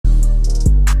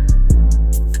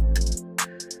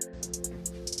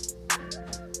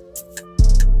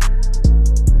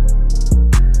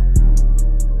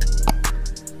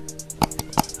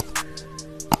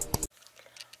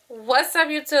up,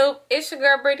 YouTube? It's your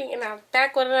girl Brittany, and I'm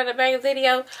back with another banger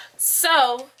video.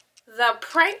 So, the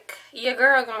prank your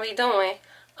girl gonna be doing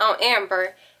on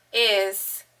Amber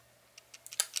is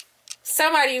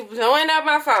somebody blowing up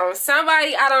my phone.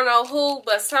 Somebody, I don't know who,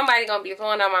 but somebody gonna be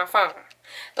blowing up my phone.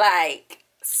 Like,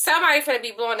 somebody finna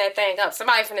be blowing that thing up.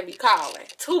 Somebody finna be calling.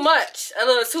 Too much. A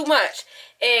little too much.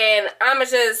 And I'ma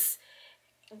just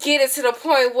get it to the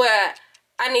point where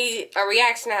I need a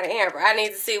reaction out of Amber. I need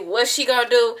to see what she gonna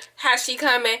do, how she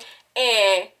coming,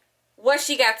 and what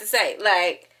she got to say.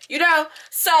 Like, you know,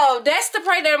 so that's the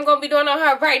prank that I'm gonna be doing on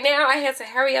her right now. I had to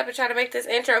hurry up and try to make this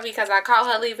intro because I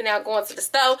caught her leaving out going to the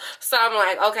store. So I'm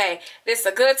like, okay, this is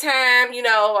a good time, you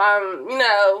know,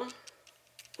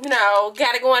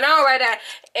 got it going on right now.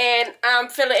 And I'm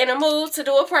feeling in a mood to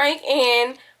do a prank,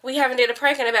 and we haven't did a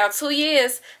prank in about 2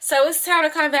 years. So it's time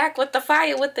to come back with the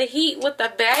fire, with the heat, with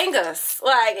the bangers.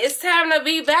 Like, it's time to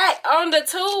be back on the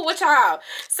tool with y'all.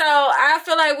 So I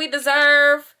feel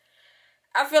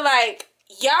like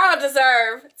y'all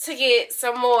deserve to get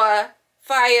some more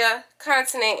fire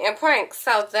content and pranks.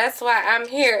 So that's why I'm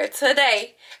here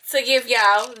today to give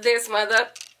y'all this mother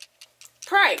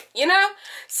prank, you know?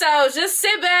 So just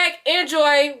sit back,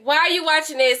 enjoy while you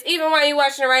watching this. Even while you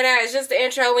watching it right now, it's just the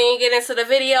intro. We ain't get into the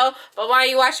video, but while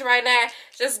you watching right now,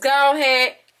 just go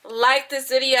ahead, like this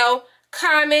video,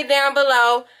 comment down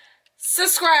below,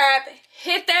 subscribe,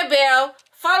 hit that bell,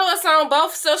 follow us on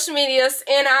both social medias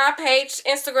and our page,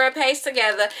 Instagram page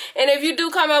together. And if you do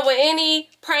come up with any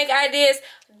prank ideas,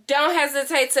 don't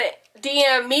hesitate to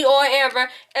DM me or Amber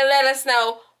and let us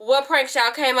know what pranks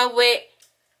y'all came up with.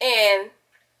 And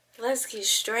let's get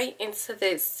straight into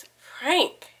this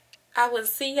prank. I will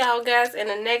see y'all guys in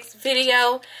the next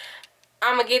video.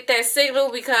 I'm gonna get that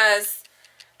signal because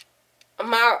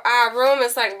our room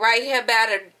is like right here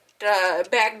by the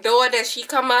back door that she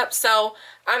come up, so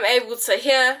I'm able to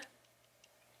hear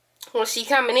when she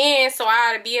coming in. So I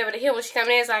ought to be able to hear when she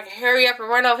coming in, so I can hurry up and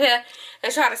run over here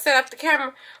and try to set up the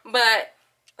camera. But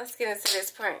let's get into this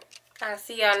prank. I'll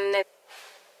see y'all in the next.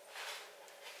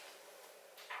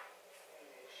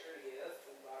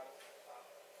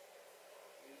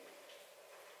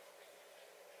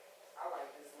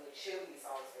 Chili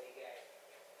sauce they got.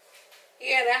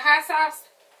 Yeah, that hot sauce.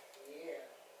 Yeah,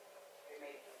 they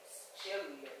make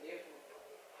chili a different.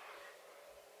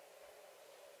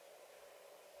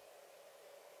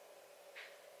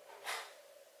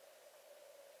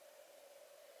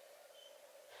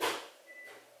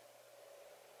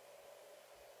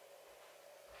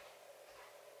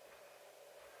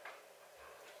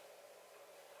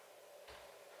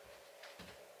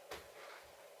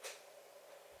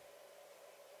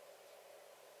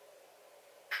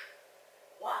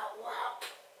 Wow.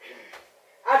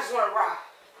 I just want to ride.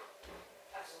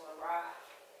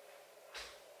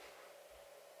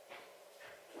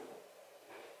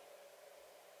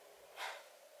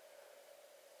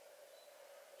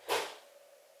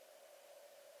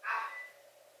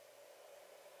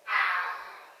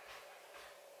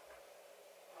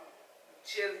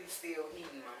 Chili's still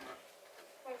heating, mama.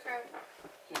 Okay.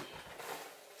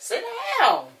 Sit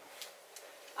down.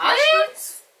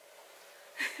 What?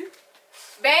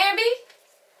 Bambi?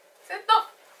 Sit the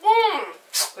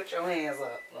Put your hands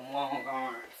up, them long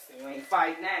arms. You ain't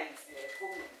fighting now, you still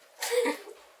fooling.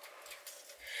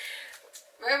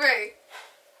 Baby.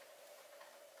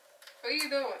 What are you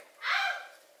doing?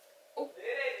 Oh.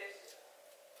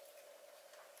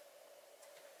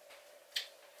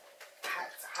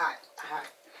 Hot.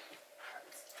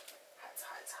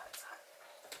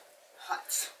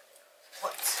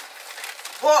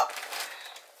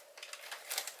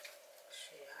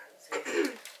 Shit, hot as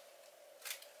hell.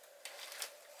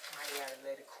 I gotta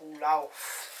let it cool off.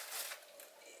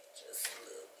 Just a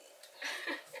little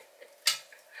bit.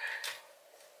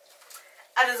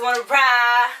 I just want to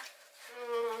ride.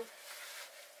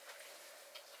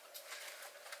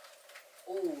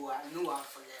 Oh, I knew I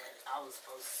forgot. I was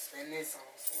supposed to spend this on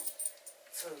something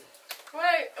too.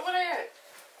 Wait, what is it?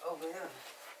 Over here.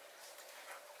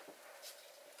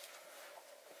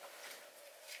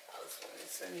 I was going to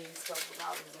send these couple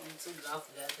dollars on too, but I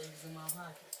forgot they was in my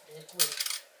pocket. That quick.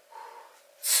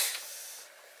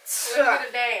 Look at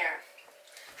the damn.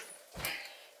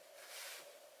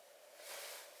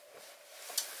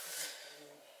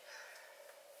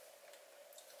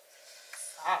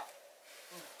 Stop.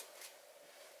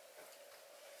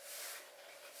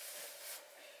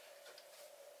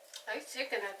 This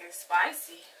chicken looking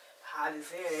spicy. Hot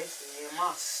as hell. That shit had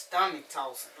my stomach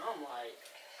tossing. I'm like,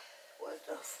 what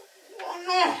the fuck going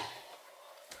on?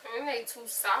 It ain't too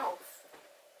soft.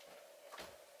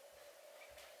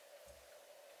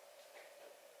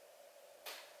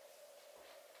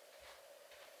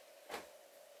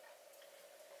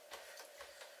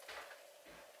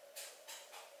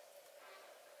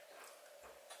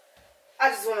 I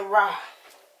just want to rock.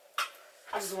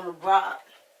 I just want to rock.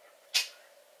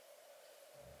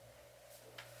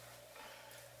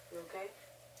 You okay?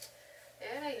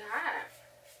 Yeah, they hot.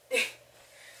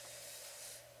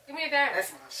 Give me a dime.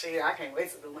 That's my shit. I can't wait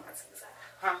to do my teeth.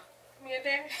 Huh? Give me a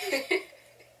dime.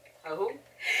 A who? A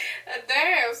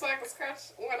dime so I can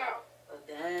scratch one off. A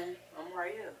dime. I'm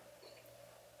right here.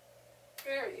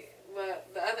 Period.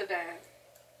 But the other dime.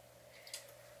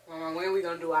 Mama, when we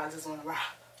gonna do I just want to rock?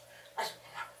 I just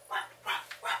want to rock.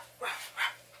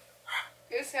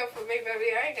 It's help for me,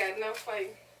 baby. I ain't got enough for you.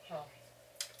 Huh.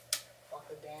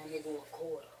 Fuck a damn nigga a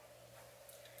quarter.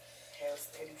 Hell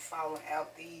steady falling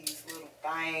out these little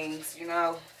things, you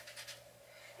know.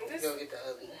 This... Go get the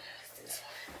other one. This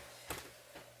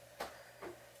one.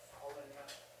 Falling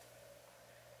out.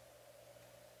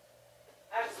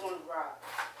 I just want to rock.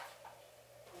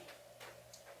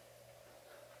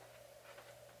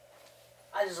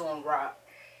 I just want to rock.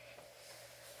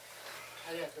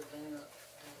 I got to bring up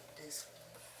this one.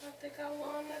 I don't think I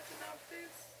want nothing off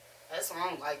this. That's why I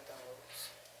don't like those.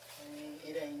 I mean,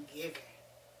 it ain't given.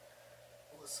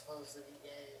 It was supposed to be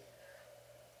gave.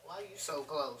 Why are you so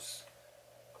close?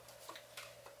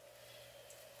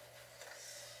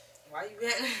 Why you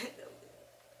at it?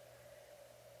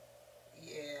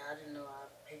 Yeah, I didn't know I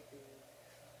picked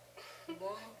these.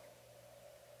 Boy.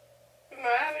 No,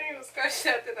 I haven't even scratched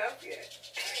nothing up yet.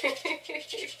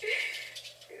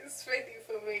 It's 50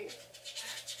 for me.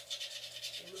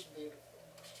 You look beautiful.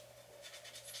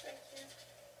 Thank you.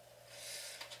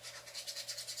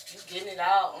 You getting it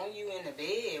all on you in the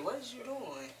bed. What is you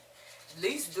doing? At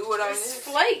least do it on It's this.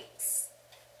 flakes.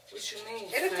 What you mean?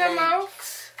 It'll flakes? come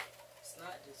off. It's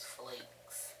not just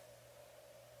flakes.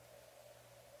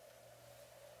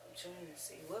 I'm trying to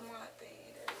see what my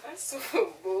thing is. That's so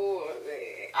bored,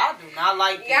 man. I do not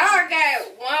like this. Y'all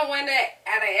got one winner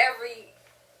out of every...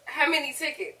 How many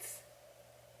tickets?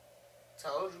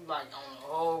 Told you, like, on the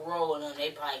whole row of them,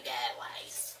 they probably got,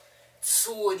 like,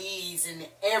 2 of these in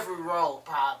every row,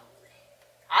 probably.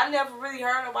 I never really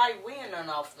heard nobody win none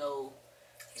off those.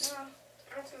 No,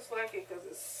 I just like it because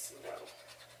it's, you know,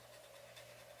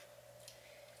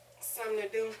 something to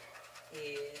do.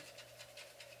 Yeah.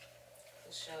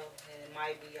 For sure. And it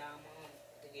might be our mom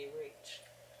to get rich.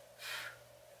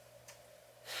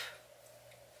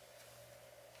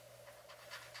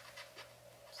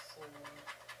 So,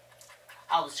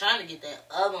 I was trying to get that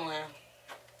other one.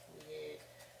 Yeah.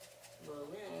 But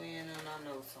we didn't win none. I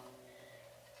know something.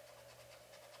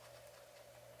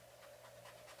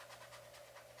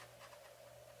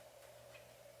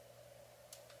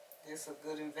 It's a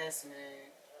good investment.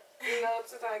 You know,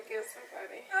 to not give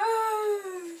somebody.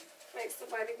 Make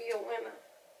somebody be a winner.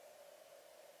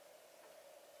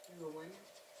 You a winner?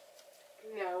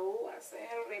 No, I said,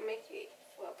 how do they make it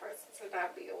for a person to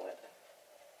not be a winner?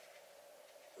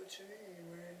 What you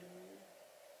mean, random?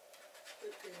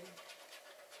 Okay.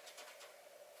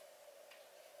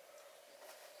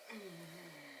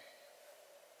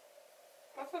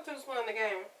 I thought you was playing the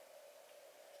game.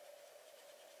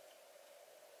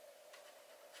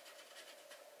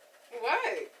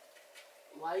 What?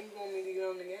 Why you want me to get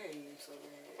on the game so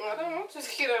bad? I don't want you to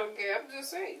get on the game. I'm just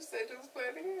saying. You said you was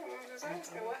playing the game. I'm just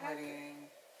asking what happened.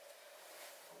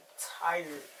 I'm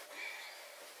tired.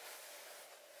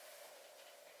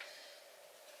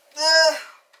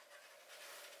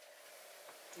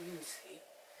 Let me see.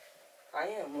 I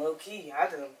am low key.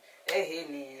 That hit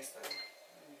me and stuff.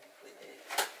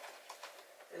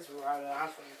 This is right now. I'm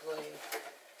finna play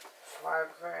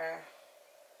Firecraft.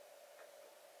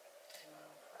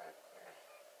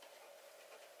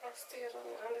 I still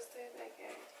don't understand that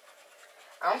game.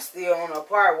 I'm still on a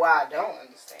part where I don't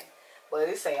understand. But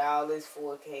it say all this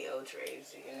 4K Ultra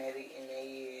HD and it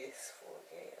is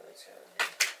 4K Ultra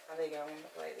HD. I think I want to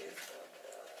play this,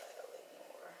 but I'll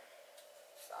ignore.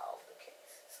 Solve the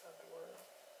cases of the world.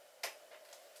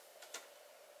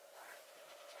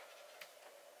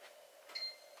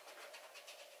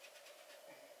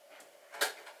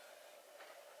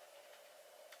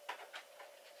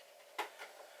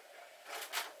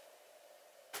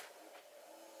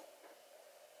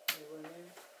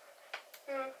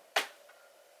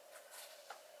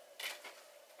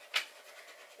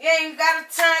 Yeah, you gotta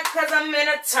turn, cause I'm in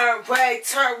a turn way.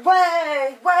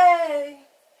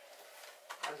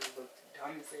 I just looked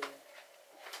dumb as hell.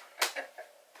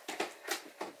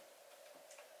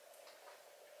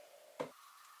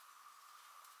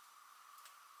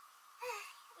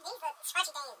 These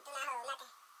scratchy things do not hold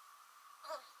nothing.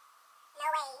 No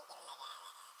way.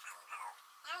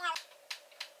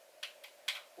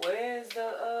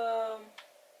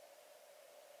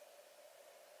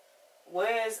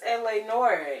 Where's Where's LA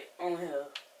Nord on here?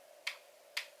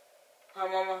 Huh,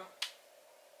 Mama?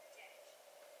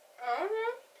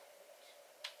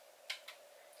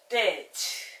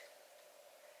 Ditch.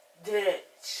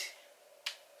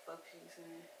 Fuck you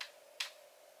saying.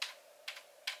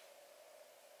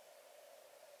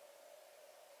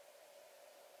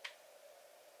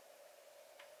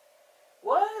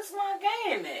 What's my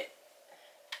game at?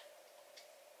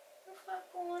 What the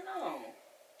fuck going on?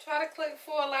 Try to click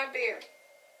for library.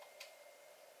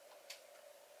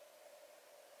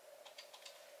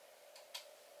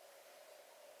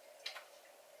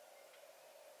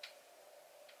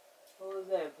 What was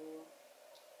that, boo?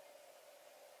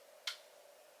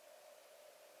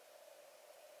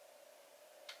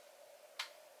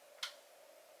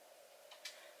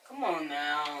 Come on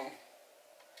now.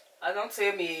 Like, don't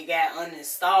tell me it got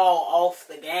uninstalled off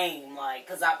the game. Like,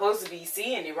 because I'm supposed to be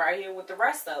seeing it right here with the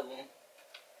rest of them.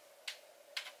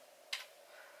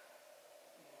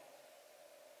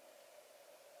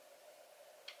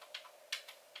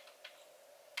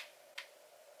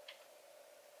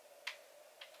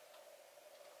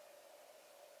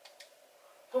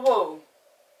 Whoa.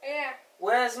 Yeah.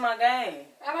 Where's my game?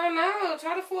 I don't know.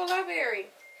 Try the full library.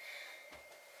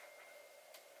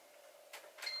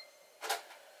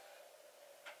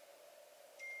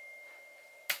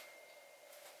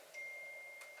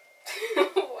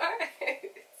 What?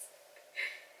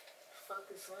 Fuck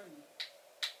is funny.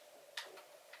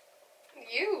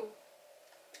 You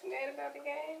mad about the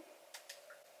game?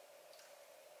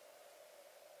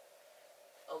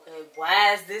 Okay,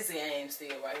 why is this game still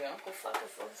right here? I'm fucking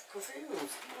confused.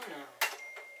 Come on now.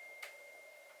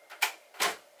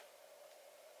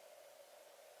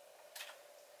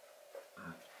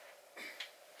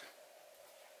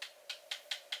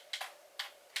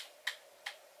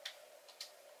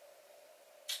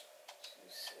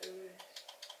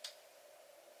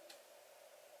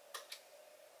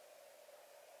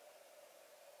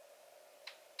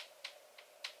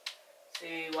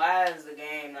 See, why is the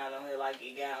game not on here like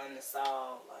it got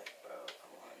uninstalled? Like, bro,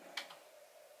 come on now.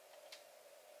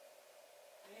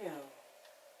 Damn.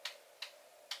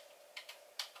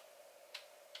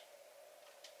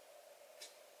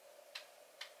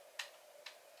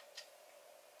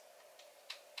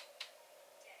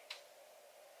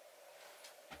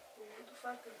 What the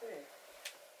fuck is that?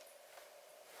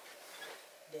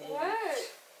 Dave. What?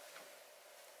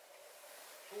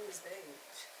 Who is Dave?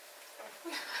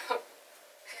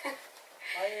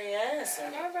 Why you ain't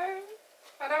answering? I don't know.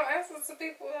 I don't answer to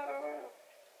people I don't know.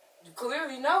 You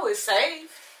clearly know it's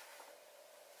safe.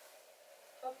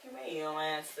 Fuck you mean you don't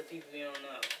answer people you don't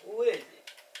know? Who is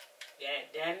it? God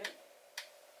damn it.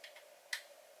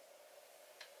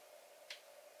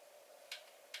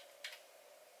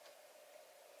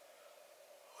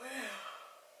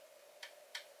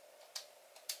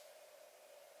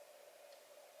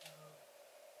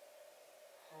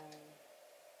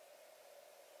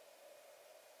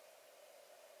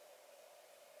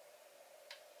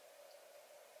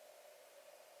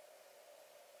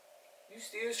 You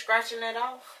still scratching that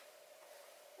off?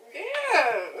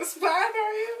 Yeah, it's bothering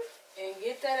you. And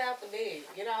get that out the bed.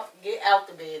 Get out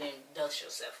the bed and dust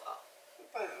yourself off.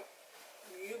 Well,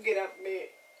 you get out of bed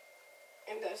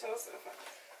and dust yourself out.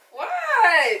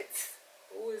 What?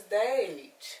 Who is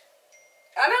Dage?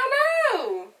 I don't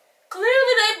know.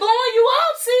 Clearly they blowing you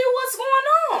up. See what's going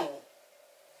on.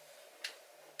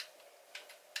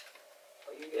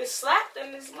 Oh, you get slapped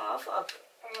in this motherfucker.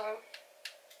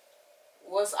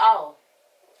 What's all?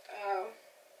 No.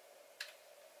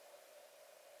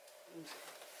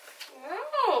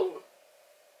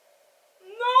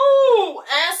 No!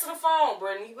 Answer the phone,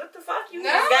 Brittany. What the fuck? You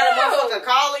No. just got a motherfucker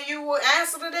calling you or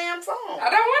answer the damn phone. I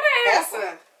don't want to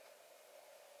answer.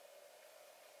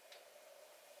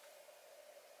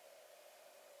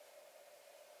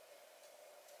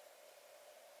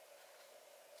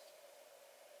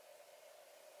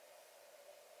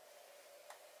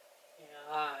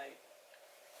 Yeah, alright.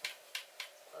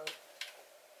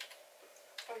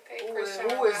 Okay,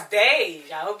 Who is Dave?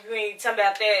 I hope you ain't talking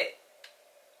about that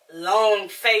long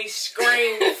face,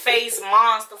 scream face,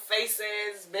 monster face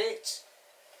ass bitch.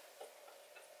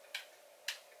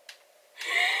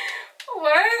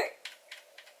 What?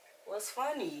 What's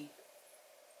funny?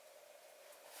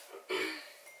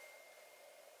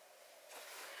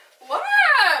 What?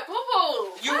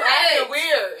 Boo-boo. You What? acting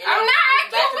weird. And I'm not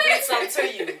about to acting do something to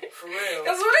you. For real.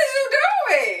 Because what is you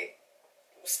doing?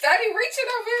 Steady reaching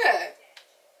over here.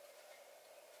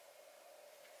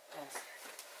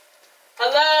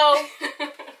 Hello?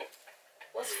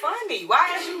 What's funny?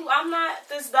 Why is you? I'm not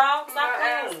this dog. Stop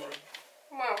playing with me.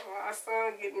 Come on, my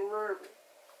son getting nervous.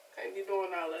 Can't be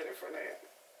doing all that for that.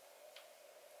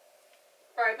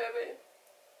 Right, baby?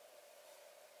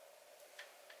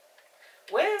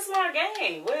 Where's my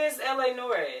game? Where's LA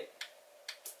Noir at?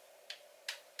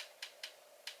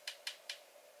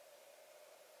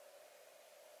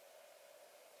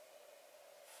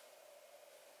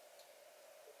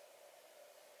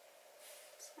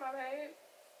 It's my babe.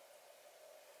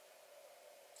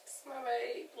 It's my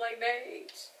babe. Like that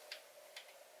age.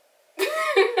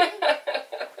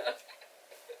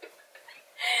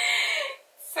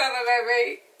 So my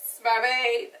baby. It's my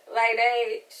babe. Like that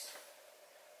age.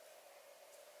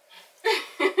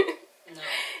 No.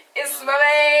 It's my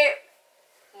babe.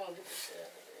 Come on, get this shit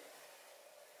out of there.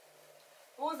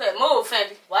 Who was that? Move,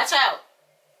 Fendi. Watch out.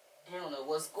 You don't know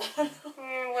what's going on.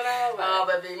 What all that? Oh,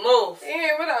 baby, move.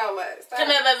 Yeah, what all that? Stop Come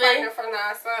here, baby. fighting in front of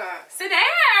our son. Sit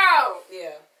down.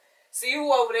 Yeah. See who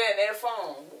over there in that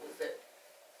phone? Who was that?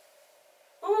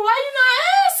 Ooh, why you not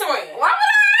answering? Why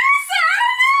would I answer? I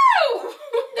don't know.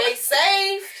 They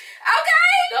saved.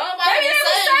 Okay. Nobody Maybe can they was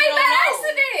say you saved don't by know.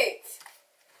 accident.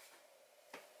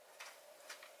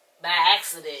 By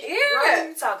accident. Yeah. Girl, who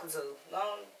you talking to?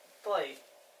 Don't play.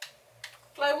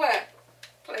 Play what?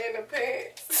 Play in the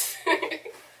pants.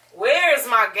 Where's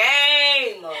my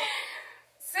game?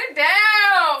 Sit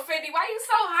down, Fendi. Why you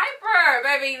so hyper,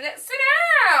 baby? Sit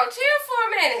down. Chill for a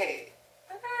minute.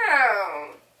 Sit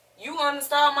down. You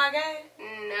uninstalled my game?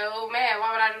 No, man.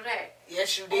 Why would I do that?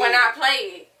 Yes, you did. When I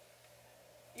played.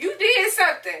 You did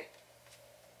something.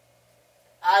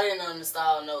 I didn't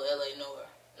uninstall no LA Noir.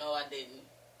 No, I didn't.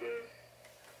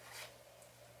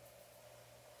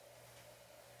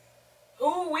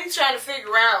 Who we trying to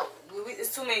figure out?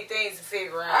 It's too many things to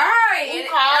figure out. Alright. Who I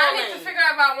calling? need to figure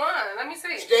out about one. Let me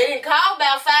see. They didn't call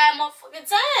about 5 motherfucking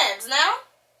times now.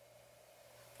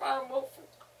 You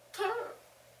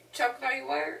choking on your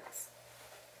words?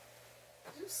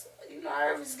 You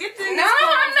nervous? Get this. No,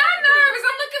 I'm not nervous.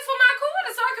 I'm looking for my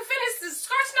quarter so I can finish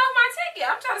scratching off my ticket.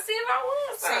 I'm trying to see if I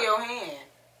won something. See your hand.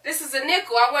 This is a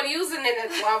nickel. I wasn't using a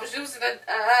nickel. I was using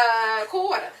a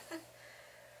quarter.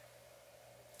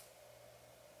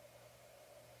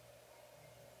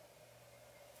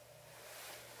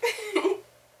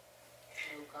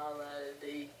 No call out of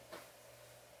D.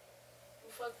 Who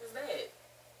the fuck is that?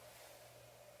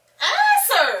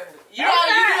 Answer! You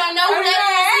don't know who that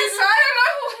is? I don't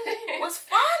know. What's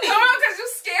funny? Come on, because you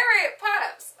scary at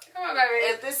pups. Come on,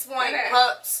 baby. At this point,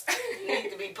 pups need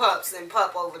to be pups and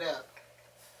pup over there.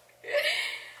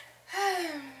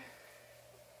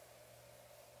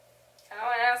 I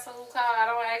don't answer who called. I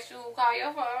don't ask you who called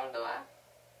your phone, do I?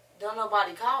 Don't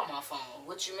nobody call my phone.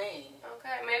 What you mean?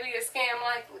 Okay, maybe a scam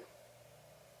likely.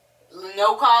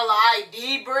 No caller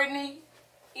ID, Brittany?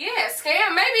 Yeah,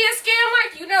 scam. Maybe a scam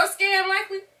likely. You know scam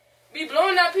likely? Be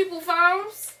blowing up people's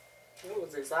phones. Who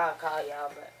was this? I'll call y'all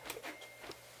back.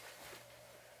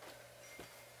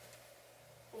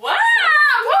 Wow!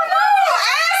 Come on!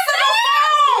 Answer the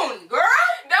phone, girl!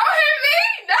 Don't hit me!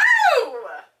 No!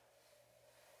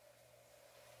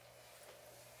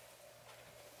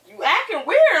 You acting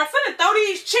weird. I'm finna throw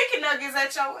these chicken nuggets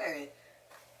at your head.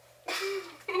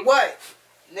 What?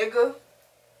 Nigga?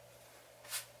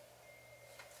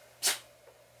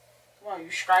 Come on,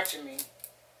 you scratching me.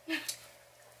 You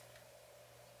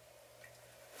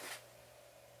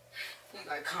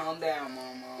like, calm down,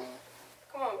 mama.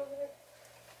 Come on, baby.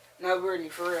 No, Brittany,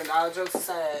 for real. All jokes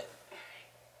aside,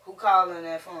 who calling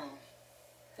that phone?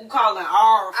 Who calling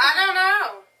our phone? I don't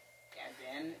know. God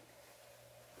damn it.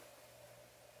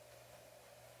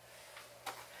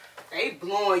 They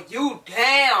blowing you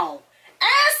down.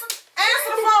 Answer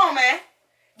the phone, man.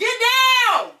 Get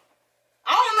down. I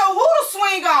don't know who to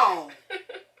swing on.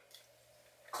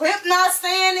 Clip not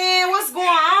staying in. What's going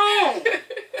on?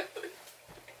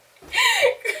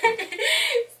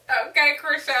 Okay,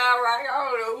 Krisha, alright. I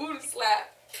don't know who to slap.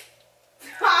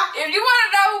 If you want to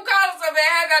know who calling somebody,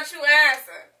 how about you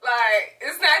answer? Like,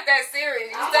 it's not that serious.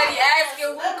 You steady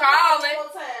asking who calling.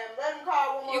 Let him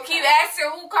call one more You keep asking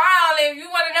who calling. If you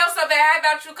want to know something, how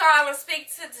about you call and speak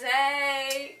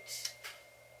today?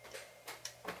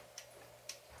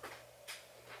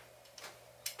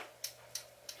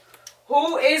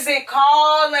 Who is it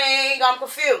calling? I'm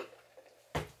confused.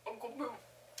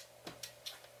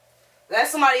 Let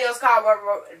somebody else call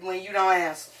when you don't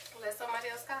answer. Let somebody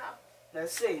else call.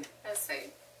 Let's see. Let's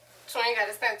see. You ain't got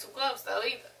to stand too close, though,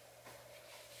 either.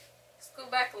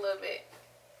 Scoot back a little bit.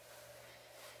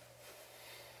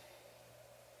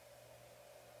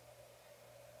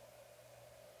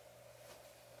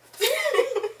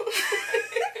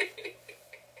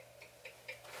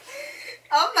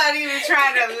 I'm not even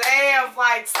trying to laugh.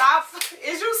 Like, stop.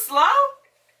 Is you slow?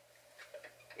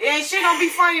 Yeah, And shit gonna be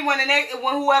funny when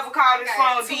whoever called his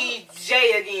phone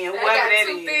DJ again, whoever that is.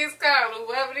 Two things called,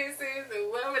 whoever this is and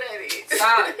whoever that is.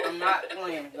 Stop. I'm not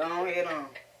playing. Go ahead on.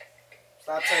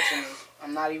 Stop touching me.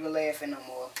 I'm not even laughing no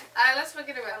more. Alright, let's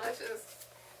forget about it. Let's just...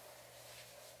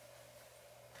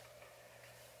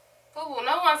 Ooh,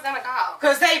 no one's gonna call.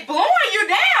 Cause they blowing you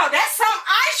down. That's something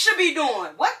I should be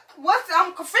doing. What's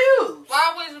I'm confused.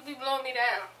 Why would you be blowing me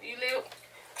down? You live...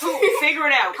 Figure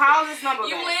it out. Call this number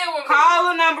you back. live with me. Call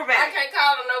the number back. I can't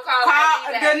call them, no call.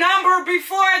 Call the number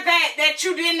before that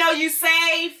you didn't know you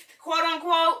saved, quote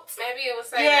unquote. Maybe it was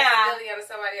saying Billy under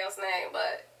somebody else's name,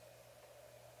 but...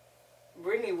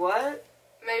 Brittany, what?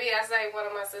 Maybe I say one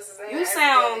of my sisters' names. You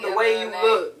sound the way you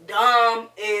look dumb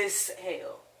as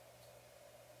hell.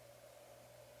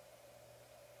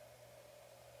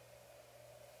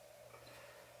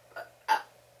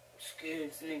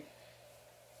 Excuse me.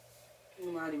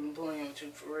 I'm not even playing with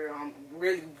you for real. I'm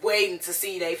really waiting to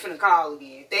see they finna call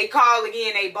again. If they call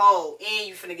again, they bold. And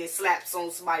you finna get slapped soon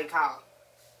as somebody call.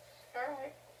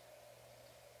 Alright.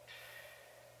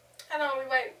 How long we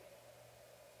waiting?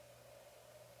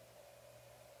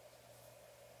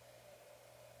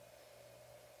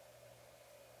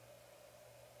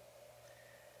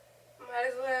 Might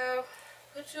as well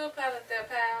put you up out of there,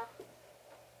 pal.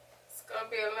 It's gonna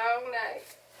be a long night.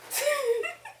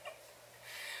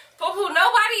 Poo-poo,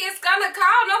 nobody is gonna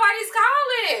call. Nobody's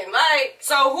calling. Like,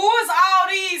 so who is all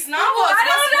these numbers? I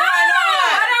don't know.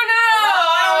 I don't know.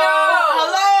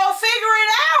 Hello, figure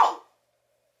it out.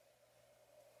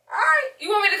 Alright, you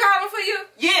want me to call them for you?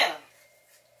 Yeah.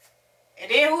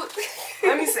 And then who?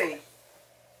 Let me see.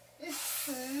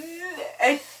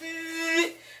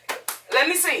 Let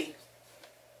me see.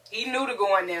 He knew to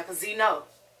go in there because he know.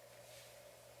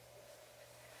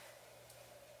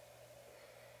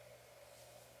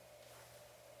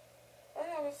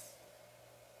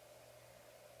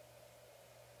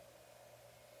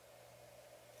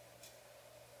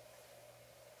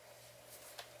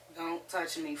 Don't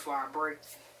touch me before I break.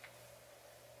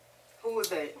 Who was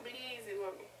that? Be easy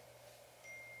with me.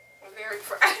 I'm very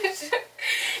fresh.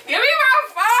 Give me my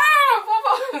phone.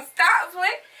 Poo-poo, stop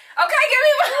playing. Okay, give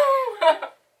me my phone.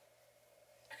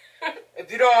 If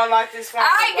you don't unlock this phone,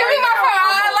 alright, give me my phone.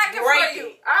 I'll unlock it for break you.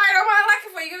 it. Alright, I'm gonna unlock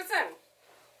it for you. Give it to me.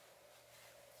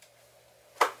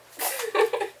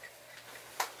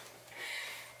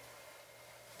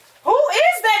 Who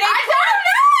is that? I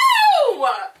don't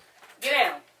know. Get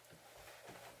down.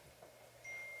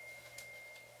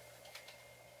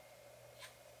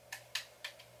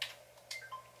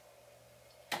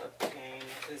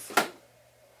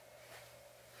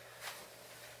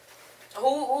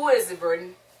 Who is it,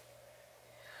 Brittany?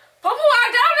 Poo-poo,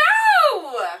 I don't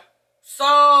know.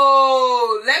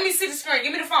 So let me see the screen.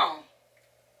 Give me the phone.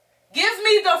 Give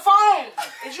me the phone.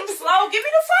 Is you slow? Give me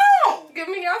the phone. Give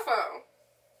me your phone.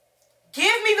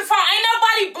 Give me the phone. Ain't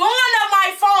nobody blowing up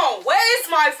my phone. Where is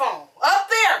my phone? Up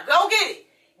there. Go get it.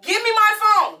 Give me my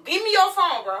phone. Give me your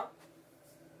phone, bro.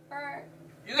 Alright.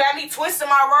 You got me twisting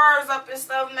my words up and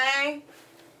stuff, man.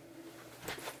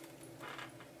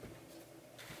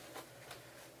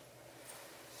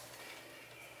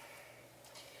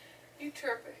 You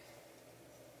tripping.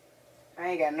 I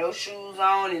ain't got no shoes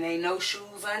on and ain't no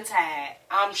shoes untied.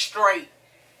 I'm straight.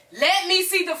 Let me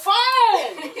see the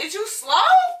phone. Is you slow?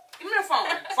 Give me the phone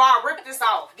before I rip this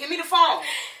off. Give me the phone.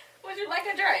 Would you like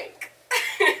a drink?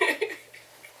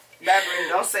 Baby,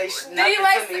 don't say nothing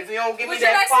to me. If you don't give me Would you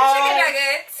that like some chicken phone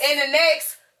nuggets? in the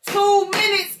next 2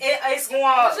 minutes, it's going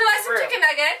Would you like some chicken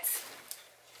nuggets?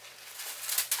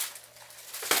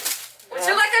 Would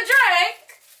you like a drink?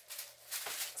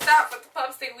 Stop with the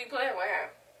pup stick we playing with him.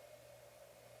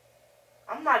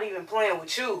 I'm not even playing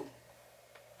with you.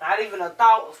 Not even a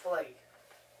thought of play.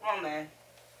 Come on, man.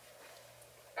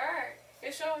 Alright,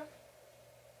 it's yours.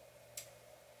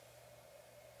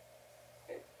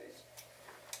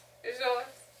 It's yours.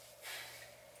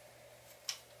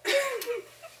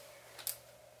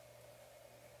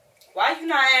 Why you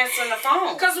not answering the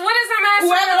phone? Cause what is I'm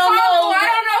answering Whoever the phone know, for? I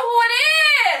don't know who it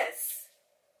is.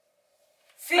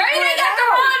 Figure Baby, they it got the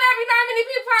out. wrong number. You know how many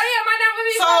people probably have my number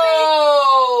before me?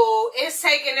 So it's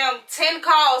taking them 10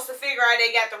 calls to figure out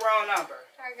they got the wrong number.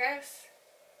 I guess.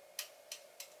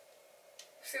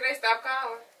 See, they stopped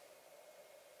calling.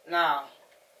 No.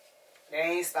 They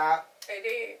ain't stopped. They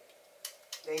did.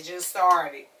 They just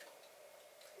started.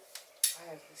 I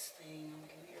have this thing. I'm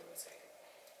getting irritated.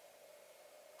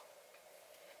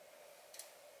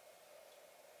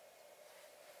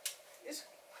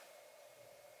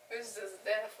 It's just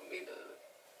there for me to...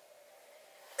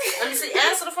 Let me see.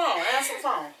 Answer the phone. Answer the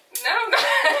phone. No, I'm not.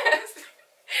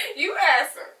 You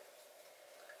answer.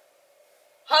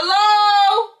 Hello?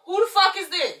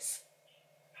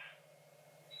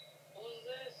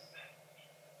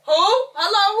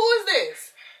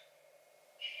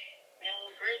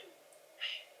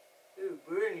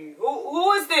 Brittany.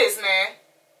 Who is this, man?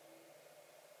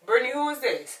 Brittany, who is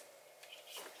this?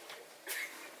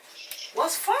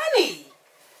 What's funny?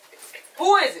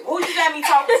 Who is it? Who you got me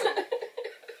talking to?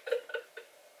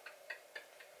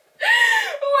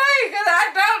 Wait, because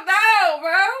I don't know,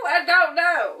 bro. I don't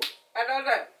know.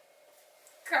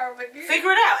 Call again.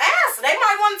 Figure it out. Answer. They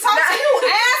might want to talk to you.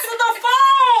 Answer the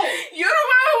phone. You the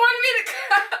one who wanted me to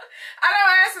call. I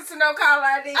don't answer to no call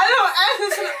ID. I don't answer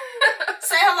to no...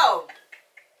 Say hello.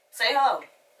 Say hello.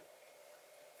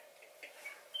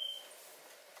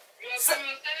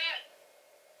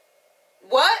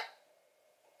 What?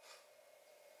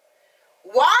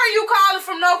 Why are you calling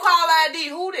from no call ID?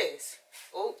 Who this?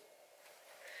 Oh.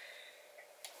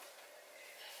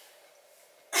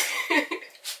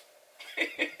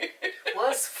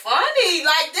 What's funny?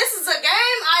 Like, this is a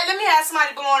game? Alright, let me have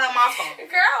somebody blowing up my phone.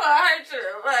 Girl, I hurt you.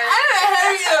 Like, I didn't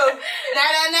hurt you.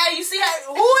 Now, you see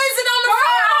how... Who is it on the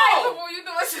phone? Before you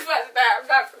do what you're supposed to do, I'm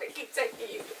not going to keep taking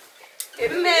you.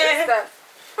 Man.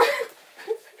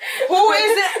 Who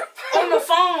is it on the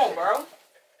phone, bro?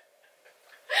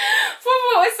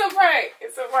 Fufu, it's a prank.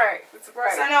 It's a prank. It's a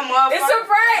prank. It's a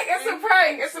prank. It's a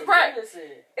prank. It's a prank. It's a prank.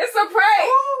 It's a prank.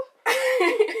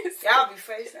 Y'all be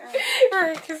facing.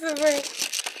 Prank. It's a prank.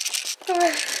 Come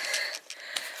on.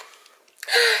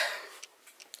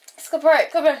 It's a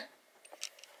prank. Come on.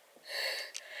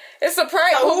 It's a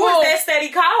prank. So who is that steady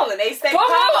calling? They steady calling.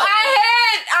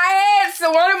 I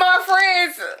had one of my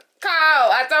friends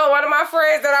call. I told one of my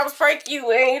friends that I was pranking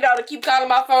you, and you know, to keep calling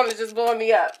my phone and just blowing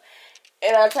me up.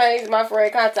 And I changed my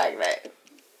friend contact name.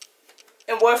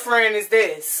 And what friend is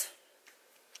this?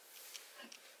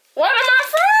 One of my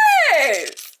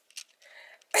friends.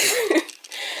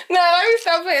 No, let me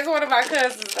stop playing. It's one of my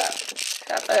cousins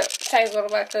though. I thought change one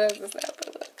of my cousins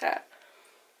now.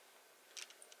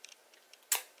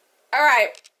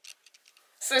 Alright.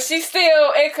 So she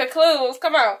still, it concludes.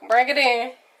 Come on, bring it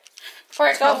in.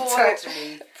 Break over with.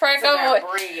 Break over with.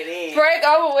 Bring it in. Break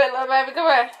over with, little baby. Come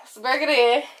on. Let's bring it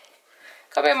in.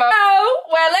 Come in, mom. Oh,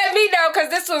 well, let me know, because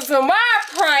this was my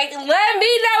prank. Let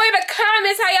me know in the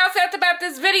comments how y'all felt about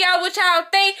this video, what y'all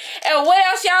think, and what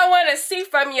else y'all want to see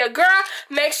from your girl.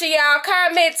 Make sure y'all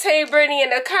comment Team Brittany in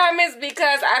the comments,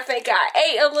 because I think I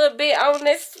ate a little bit on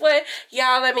this one.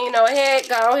 Y'all let me know. Go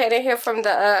ahead and hear from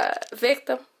the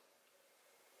victim.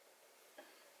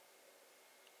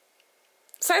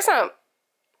 Say something.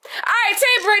 Alright,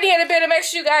 Team Brittany in a bit. Make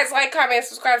sure you guys like, comment, and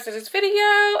subscribe to this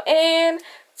video, and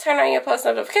turn on your post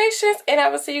notifications, and I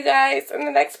will see you guys in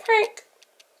the next prank.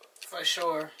 For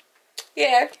sure.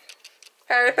 Yeah.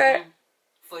 Heard that?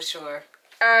 For sure.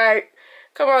 Alright.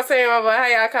 Come on, say my boy. How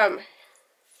y'all coming?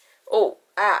 Oh,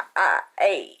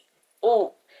 hey.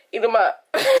 Oh, eat them up.